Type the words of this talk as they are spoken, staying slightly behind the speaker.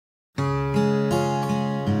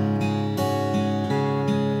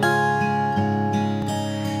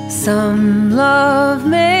Some love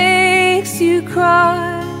makes you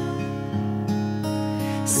cry,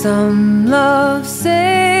 some love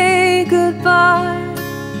say goodbye,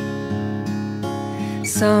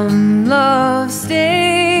 some love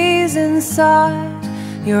stays inside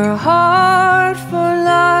your heart for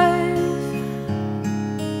life.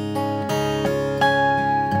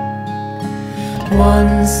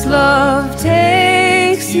 Once love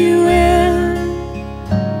takes you in,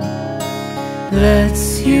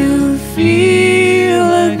 lets you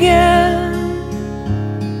feel again,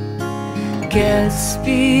 gets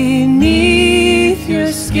beneath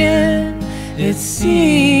your skin, it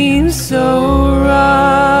seems so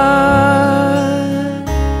right.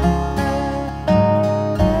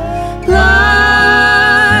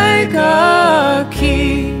 Like a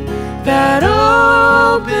key that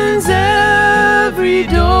opens every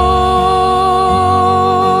door,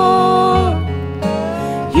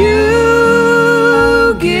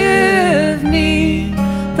 you give me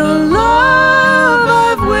the love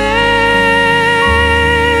I've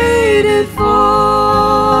waited for.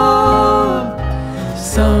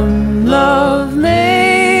 Some love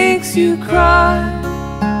makes you cry,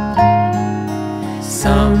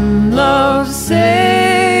 some love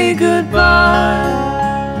say goodbye,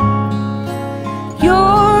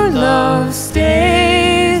 your love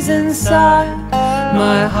stays inside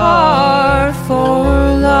my heart for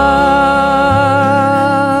life.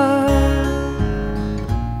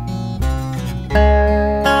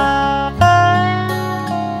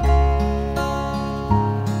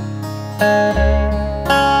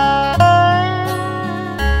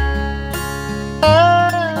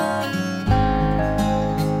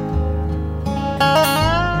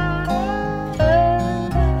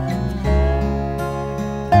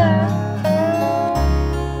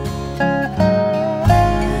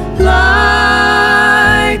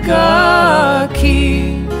 Like a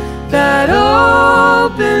key that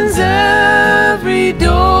opens every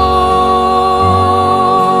door,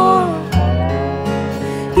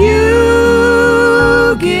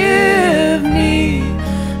 you give me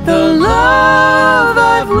the love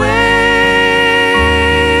I've waited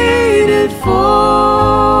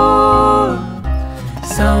for.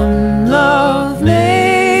 Some love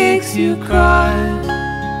makes you cry,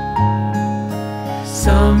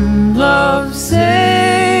 some love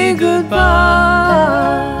say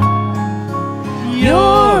goodbye,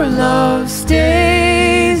 your love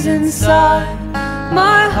stays inside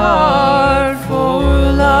my heart for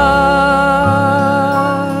life.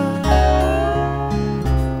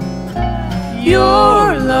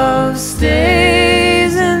 Your love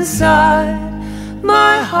stays inside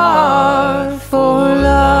my heart for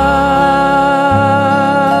life.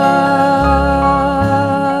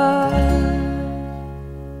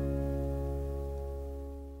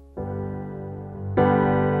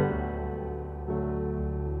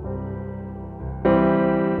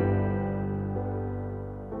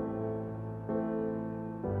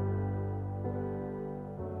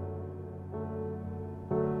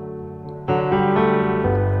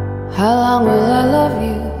 How long will I love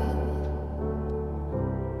you?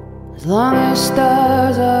 As long as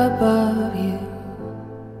stars are above you,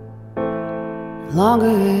 longer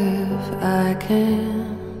if I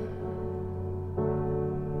can.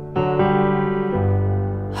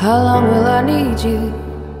 How long will I need you?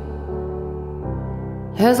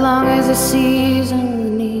 As long as the seasons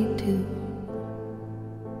need to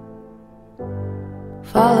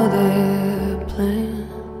follow their plan.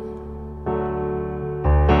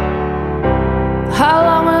 How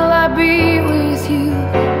long will I be with you?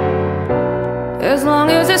 As long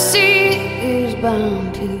as the sea is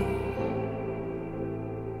bound to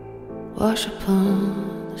wash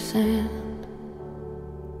upon the sand.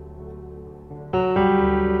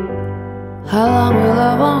 How long will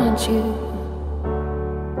I want you?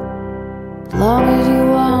 As long as you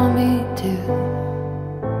want me to.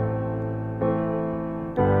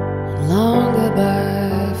 And longer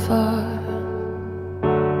by far.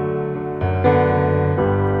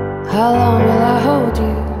 How long will I hold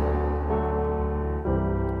you?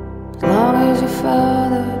 As long as your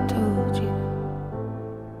father told you.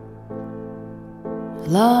 As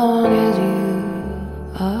long as you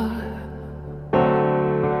are.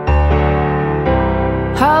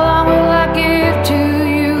 How long will I give to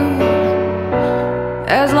you?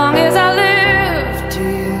 As long as I live to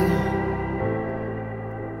you.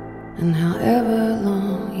 And however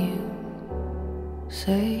long you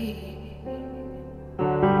say.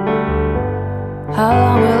 How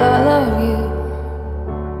long will I love you?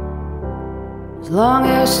 As long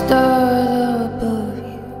as stars are above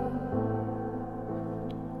you.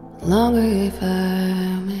 Longer if I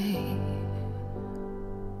may.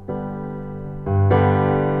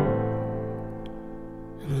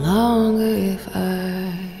 longer if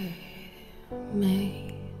I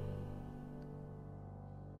may.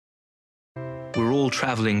 We're all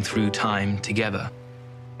traveling through time together,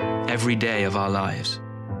 every day of our lives.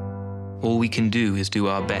 All we can do is do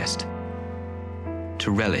our best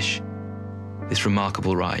to relish this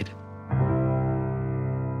remarkable ride.